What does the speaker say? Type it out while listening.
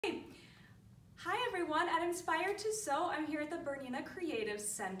Hi everyone, at Inspired to Sew, I'm here at the BERNINA Creative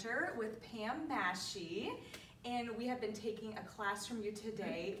Center with Pam Mahshie, and we have been taking a class from you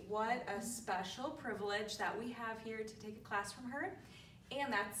today. What a special privilege that we have here to take a class from her,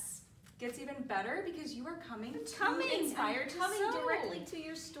 and that's gets even better because you are coming to Inspired to Sew. Directly to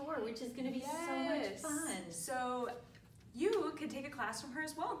your store, which is going to be so much fun. So you could take a class from her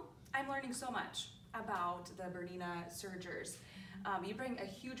as well. I'm learning so much about the BERNINA Sergers. You bring a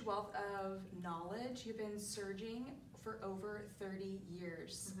huge wealth of knowledge. You've been serging for over 30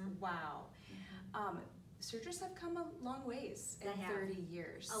 years. Wow. Sergers have come a long ways in 30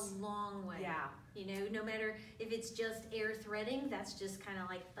 years. A long way. Yeah. You know, no matter if it's just air threading, that's just kind of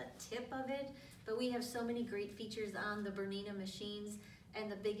like the tip of it. But we have so many great features on the BERNINA machines.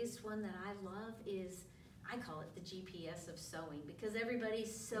 And the biggest one that I love is, I call it the GPS of sewing, because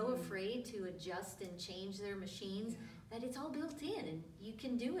everybody's so afraid to adjust and change their machines that it's all built in, and you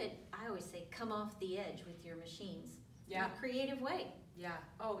can do it. I always say, come off the edge with your machines in a creative way. Yeah.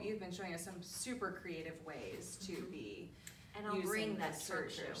 Oh, you've been showing us some super creative ways to be and I'll bring that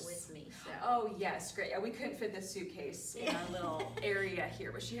structure with me. So. Oh yes, great. Yeah, we couldn't fit the suitcase in our little area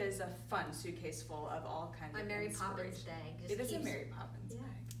here, but she has a fun suitcase full of all kinds of Mary Poppins bag. It is a Mary Poppins bag.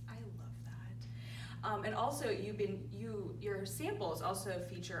 I love that. And also, your samples also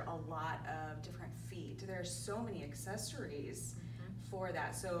feature a lot of different feet. There are so many accessories for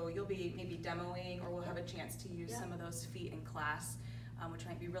that. So you'll be maybe demoing, or we'll have a chance to use some of those feet in class, which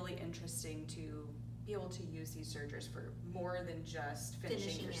might be really interesting to be able to use these sergers for more than just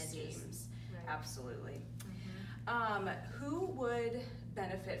finishing your seams. Right. Absolutely. Who would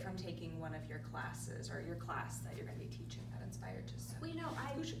benefit from taking one of your classes, or your class that you're going to be teaching at Inspired to Sew? Well, you know,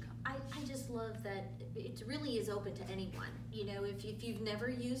 who should come? I just love that it really is open to anyone. You know, if you've never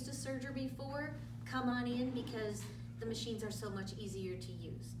used a serger before, come on in, because the machines are so much easier to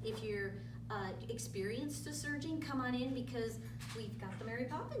use. If you're experienced to serging, come on in, because we've got the Mary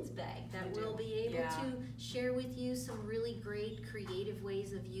Poppins bag that we'll be able to share with you some really great creative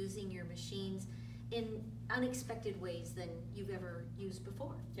ways of using your machines in unexpected ways than you've ever used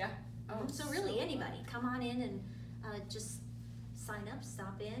before. Yeah. Oh, so really anybody, come on in and just sign up,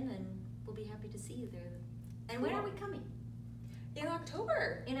 stop in, and we'll be happy to see you there. And when are we coming? In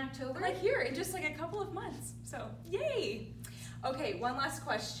October. In October? Right here, in just like a couple of months. So, yay! Okay, one last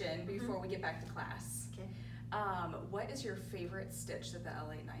question before we get back to class. Okay. What is your favorite stitch that the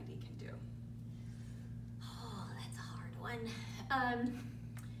LA90 can do? Oh, that's a hard one.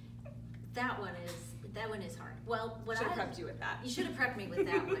 That one is hard. Well, what should have prepped you with that. You should have prepped me with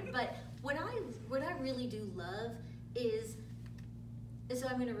that one. But what I really do love is, so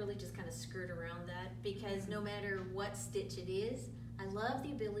I'm going to really just kind of skirt around that, because no matter what stitch it is, I love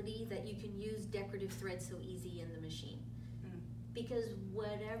the ability that you can use decorative thread so easy in the machine. Because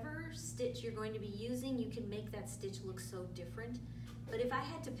whatever stitch you're going to be using, you can make that stitch look so different. But if I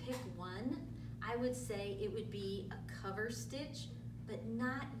had to pick one, I would say it would be a cover stitch, but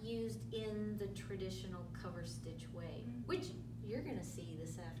not used in the traditional cover stitch way, which you're going to see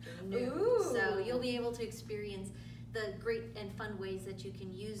this afternoon. Ooh. So you'll be able to experience the great and fun ways that you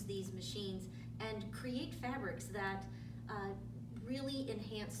can use these machines and create fabrics that really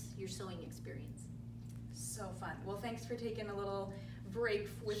enhance your sewing experience. So fun. Well, thanks for taking a little break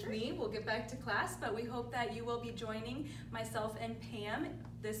with me. We'll get back to class, but we hope that you will be joining myself and Pam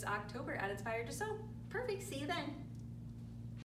this October at Inspired to Sew. Perfect. See you then.